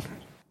interesting. Right.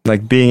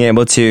 Like being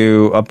able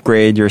to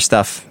upgrade your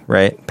stuff,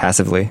 right,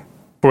 passively.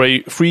 For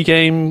a free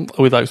game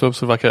with like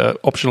sort of like a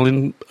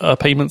optional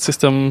payment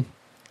system,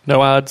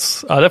 no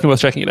ads, definitely worth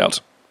checking it out.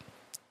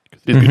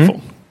 It's beautiful.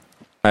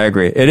 I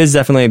agree. It is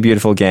definitely a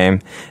beautiful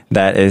game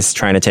that is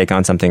trying to take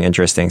on something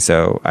interesting.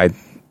 So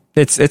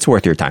it's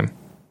worth your time.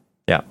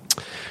 Yeah.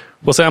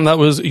 Well, Sam, that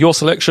was your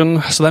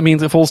selection, so that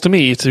means it falls to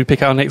me to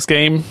pick our next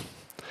game.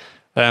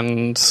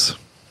 And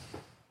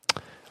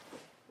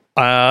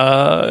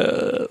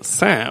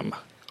Sam,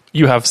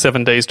 you have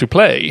 7 days to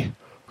play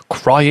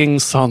Crying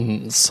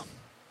Suns.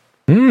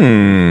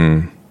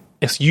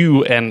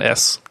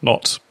 S-U-N-S,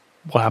 not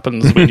what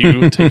happens when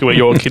you take away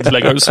your kids'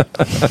 Legos.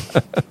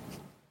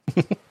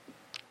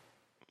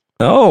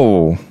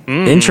 Oh,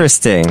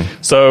 interesting.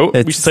 So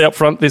we should say up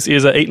front, this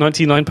is an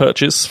 $8.99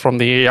 purchase from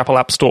the Apple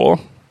App Store.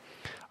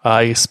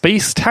 A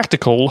space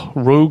tactical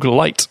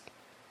roguelite.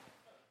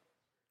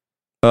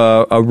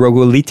 A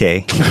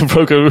roguelite.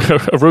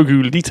 A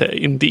roguelite,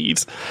 indeed.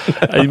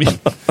 I mean,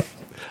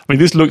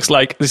 this looks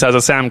like this has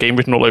a Sam game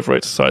written all over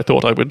it, so I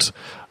thought I would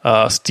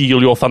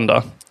steal your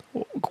thunder,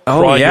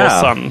 cry your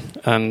son,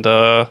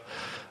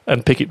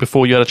 and pick it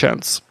before you had a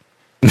chance.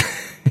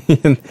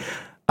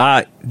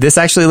 This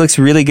actually looks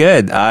really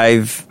good.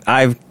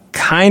 I've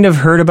kind of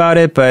heard about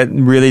it, but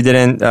really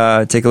didn't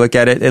take a look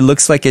at it. It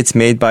looks like it's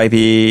made by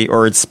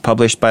it's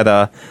published by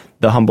the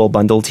Humble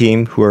Bundle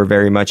team, who are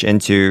very much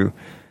into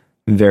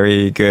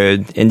very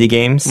good indie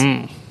games.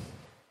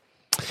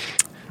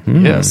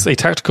 Yes, a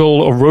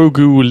tactical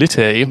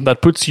roguelite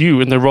that puts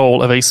you in the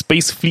role of a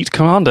space fleet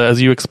commander as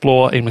you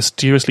explore a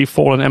mysteriously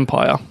fallen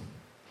empire.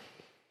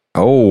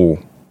 Oh,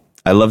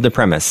 I love the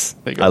premise.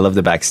 There you go. I love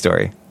the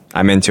backstory.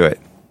 I'm into it.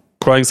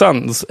 Crying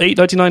Suns,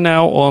 $8.99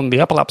 now on the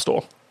Apple App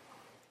Store.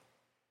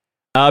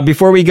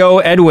 Before we go,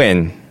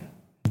 Edwin,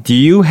 do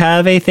you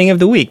have a thing of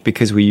the week?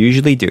 Because we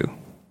usually do.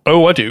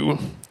 Oh, I do.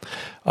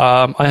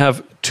 I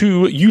have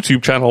 2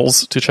 YouTube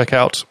channels to check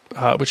out,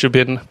 which have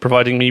been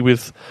providing me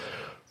with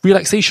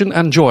relaxation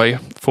and joy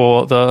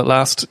for the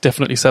last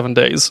definitely 7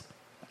 days.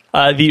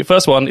 The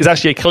first one is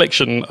actually a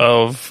collection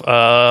of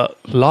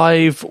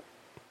live...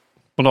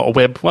 Well, not a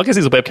web... Well, I guess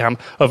it's a webcam.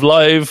 Of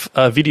live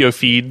video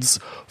feeds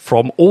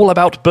from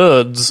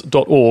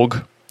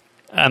allaboutbirds.org.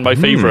 And my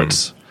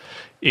favorite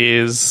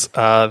is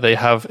they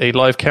have a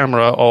live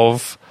camera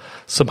of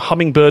some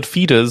hummingbird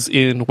feeders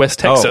in West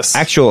Texas.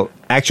 Oh,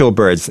 actual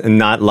birds, and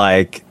not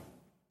like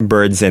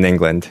birds in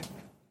England.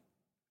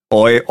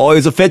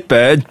 Is a fit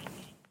bird.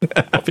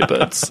 Not fit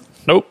birds.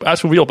 Nope,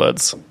 actual real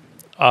birds.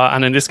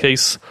 And in this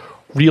case,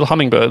 real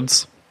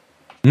hummingbirds.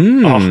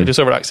 Oh, it is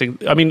so relaxing.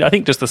 I mean, I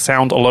think just the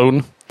sound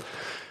alone.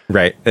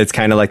 Right. It's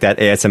kind of like that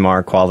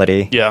ASMR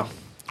quality. Yeah.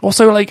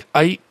 Also, like,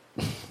 I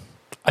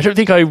don't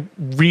think I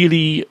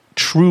really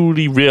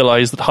truly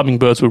realized that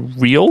hummingbirds were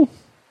real.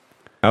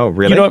 Oh,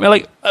 really? You know what I mean?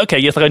 Like, okay,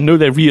 yes, like I know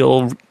they're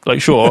real,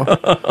 like, sure.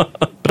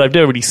 But I've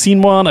never really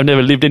seen one. I've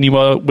never lived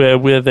anywhere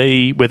where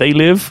they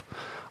live.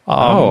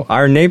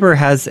 Our neighbor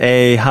has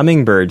a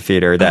hummingbird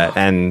feeder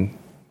and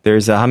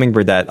there's a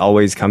hummingbird that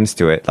always comes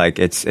to it. Like,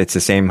 it's the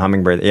same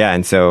hummingbird. Yeah,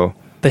 and so...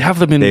 They have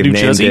them in New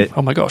Jersey?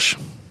 Oh my gosh.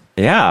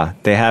 Yeah,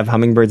 they have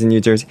hummingbirds in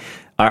New Jersey.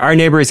 Our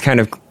neighbor is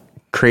kind of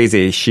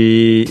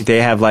crazy.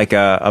 They have like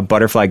a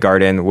butterfly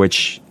garden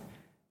which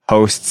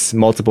hosts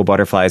multiple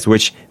butterflies,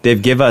 which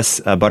they've give us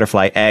a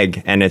butterfly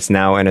egg, and it's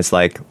now in its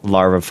like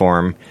larva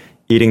form,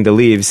 eating the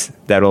leaves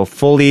that'll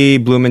fully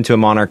bloom into a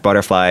monarch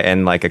butterfly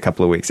in like a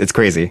couple of weeks. It's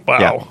crazy. Wow.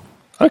 Yeah.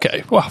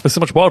 Okay. Wow, there's so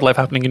much wildlife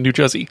happening in New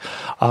Jersey.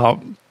 But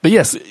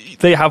yes,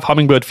 they have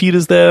hummingbird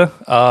feeders there.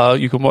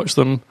 You can watch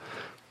them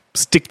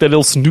stick their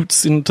little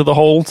snoots into the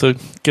hole to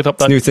get up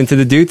that... Snoots into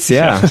the doots,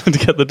 yeah. To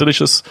get the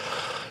delicious...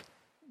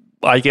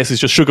 I guess it's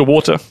just sugar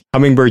water.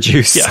 Hummingbird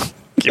juice. Yeah,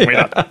 give me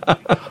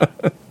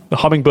that. The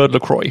hummingbird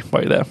LaCroix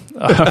right there.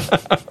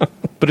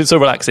 But it's so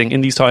relaxing in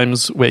these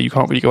times where you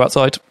can't really go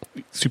outside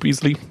super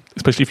easily,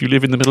 especially if you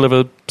live in the middle of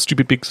a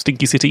stupid big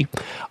stinky city.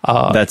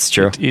 That's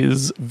true. It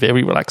is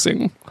very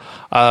relaxing.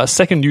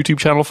 Second YouTube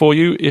channel for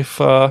you, if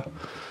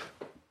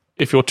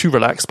you're too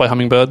relaxed by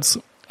hummingbirds,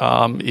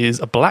 is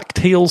a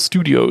Blacktail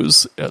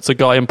Studios. It's a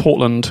guy in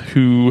Portland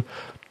who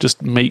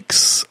just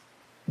makes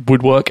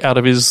woodwork out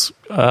of his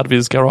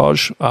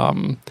garage.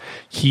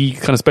 He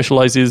kind of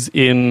specializes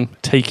in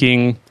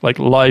taking like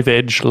live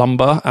edge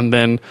lumber and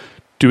then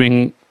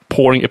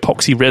pouring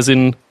epoxy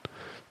resin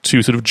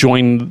to sort of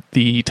join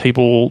the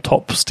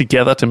tabletops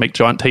together to make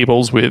giant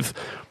tables with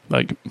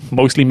like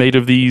mostly made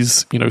of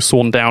these,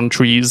 sawn down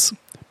trees,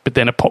 but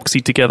then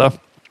epoxy together.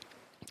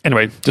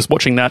 Anyway, just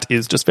watching that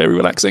is just very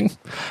relaxing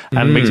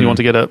and makes me want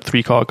to get a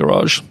 3-car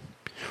garage.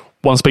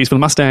 1 space for the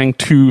Mustang,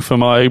 2 for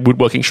my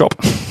woodworking shop.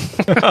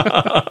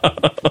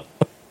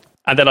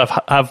 And then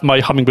I have my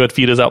hummingbird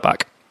feeders out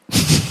back.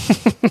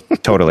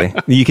 Totally.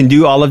 You can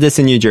do all of this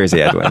in New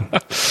Jersey, Edwin.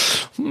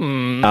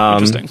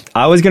 Interesting.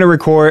 I was going to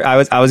record.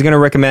 I was going to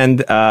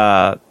recommend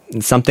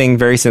something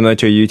very similar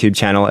to a YouTube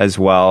channel as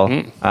well.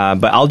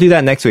 But I'll do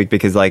that next week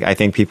because, I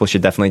think people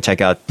should definitely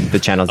check out the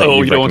channels that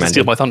you've you don't want to recommended.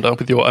 steal my thunder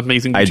with your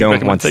amazing YouTube I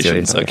don't want to steal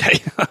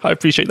recommendations. Okay, I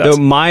appreciate that. So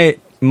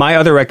my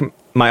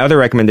other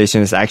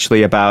recommendation is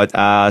actually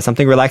about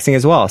something relaxing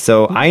as well.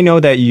 So I know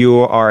that you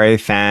are a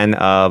fan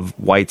of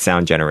white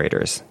sound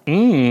generators,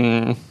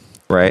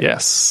 right?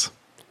 Yes,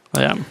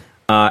 I am.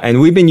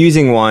 And we've been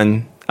using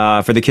one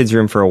for the kids'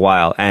 room for a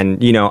while.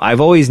 And, I've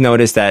always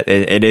noticed that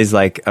it is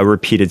like a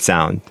repeated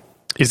sound.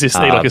 Is this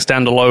like a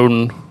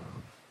standalone?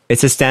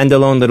 It's a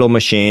standalone little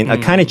machine, a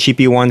kind of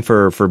cheapy one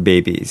for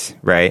babies,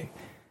 right?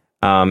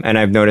 And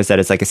I've noticed that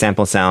it's like a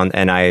sample sound,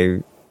 and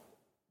I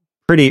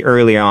pretty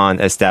early on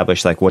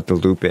established like what the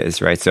loop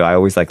is, right? So I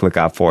always like look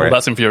out for it.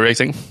 That's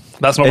infuriating.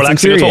 That's not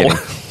relaxing at all.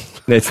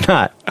 It's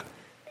not.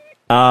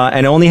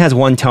 And it only has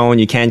one tone.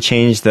 You can't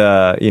change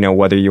the,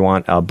 whether you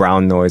want a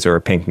brown noise or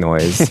a pink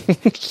noise.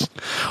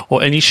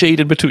 Or any shade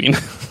in between.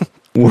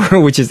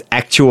 Which is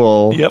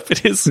actual Yep,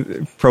 it is.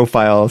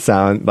 profile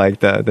sound,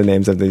 like the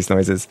names of these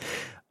noises.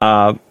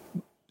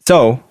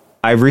 So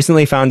I've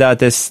recently found out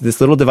this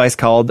little device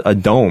called a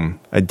Dohm,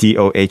 a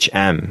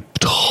DOHM.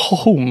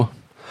 Dohm.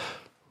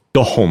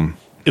 Dohm.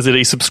 Is it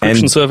a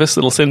subscription service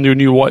that'll send you a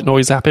new white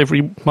noise app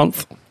every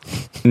month?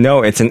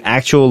 No, it's an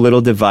actual little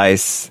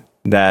device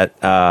that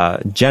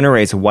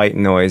generates white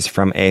noise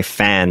from a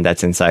fan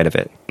that's inside of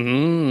it.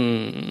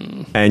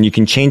 And you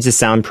can change the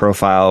sound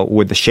profile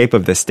with the shape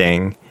of this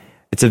thing.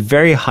 It's a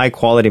very high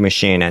quality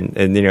machine, and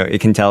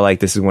it can tell like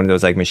this is one of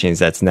those like machines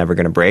that's never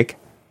going to break.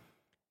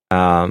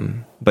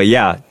 But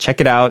yeah,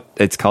 check it out.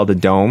 It's called a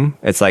Dohm.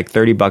 It's like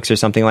 $30 or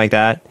something like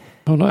that.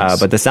 Oh, nice.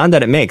 But the sound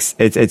that it makes,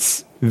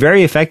 it's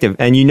very effective.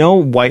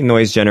 And white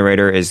noise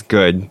generator is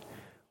good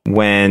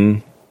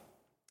when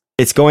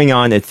it's going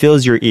on, it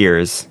fills your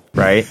ears,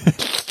 right?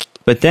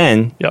 But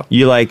then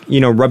you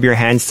rub your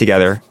hands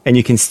together and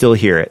you can still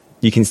hear it.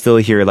 You can still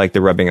hear like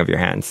the rubbing of your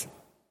hands.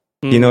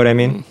 You know what I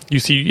mean? You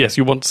see, yes,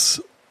 you want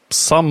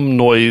some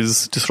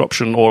noise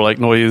disruption or like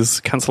noise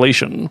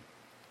cancellation,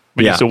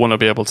 but you still want to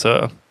be able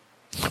to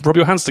rub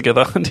your hands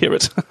together and hear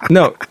it.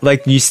 No,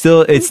 like it's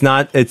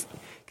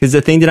because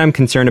the thing that I'm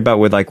concerned about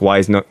with like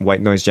white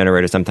noise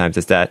generator sometimes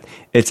is that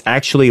it's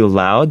actually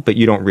loud, but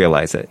you don't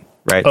realize it,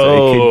 right? So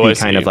it could be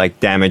kind of like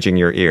damaging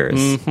your ears.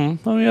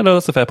 Mm-hmm. Oh yeah, no,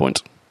 that's a fair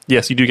point.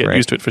 Yes, you do get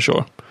used to it for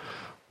sure.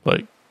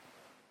 Like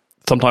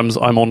sometimes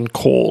I'm on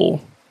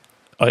call,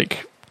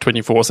 like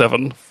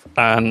 24/7,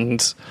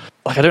 and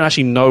like I don't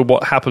actually know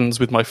what happens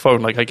with my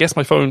phone. Like I guess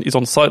my phone is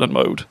on silent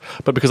mode,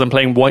 but because I'm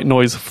playing white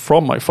noise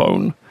from my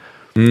phone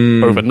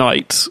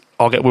overnight,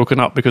 I'll get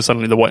woken up because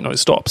suddenly the white noise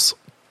stops.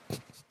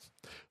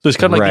 So it's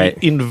kind of like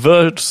the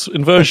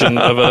inversion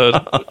of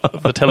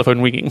a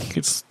telephone ringing.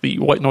 It's the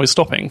white noise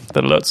stopping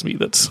that alerts me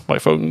that my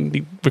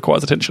phone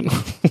requires attention.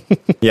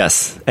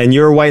 Yes, and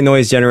your white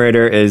noise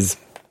generator is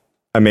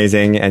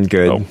amazing and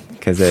good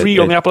because free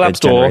on the Apple App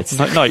Store.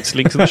 Night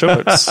links in the show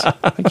notes.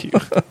 Thank you.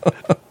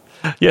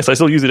 Yes, I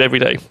still use it every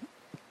day.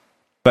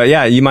 But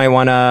yeah, you might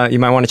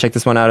wanna check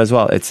this one out as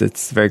well.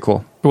 It's very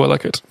cool. Oh, I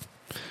like it.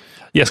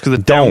 Yes, because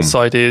the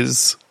downside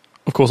is,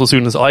 of course, as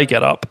soon as I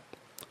get up,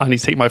 I need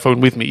to take my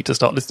phone with me to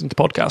start listening to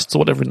podcasts or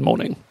whatever in the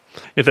morning.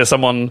 If there's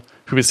someone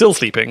who is still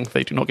sleeping,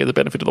 they do not get the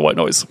benefit of the white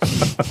noise.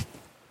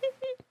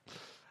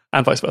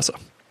 And vice versa.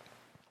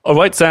 All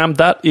right, Sam,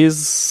 that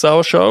is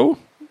our show.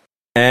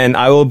 And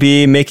I will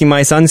be making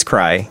my sons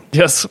cry.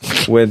 Yes.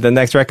 With the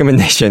next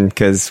recommendation,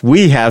 because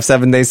we have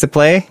 7 days to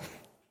play.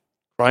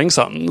 Crying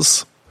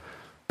Sons.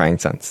 Crying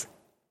Sons.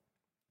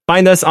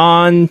 Find us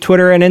on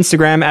Twitter and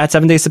Instagram at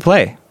 7 days to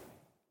play.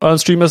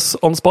 Stream us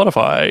on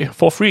Spotify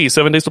for free,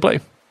 7 days to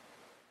play.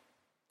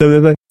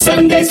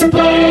 7 days to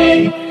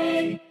play.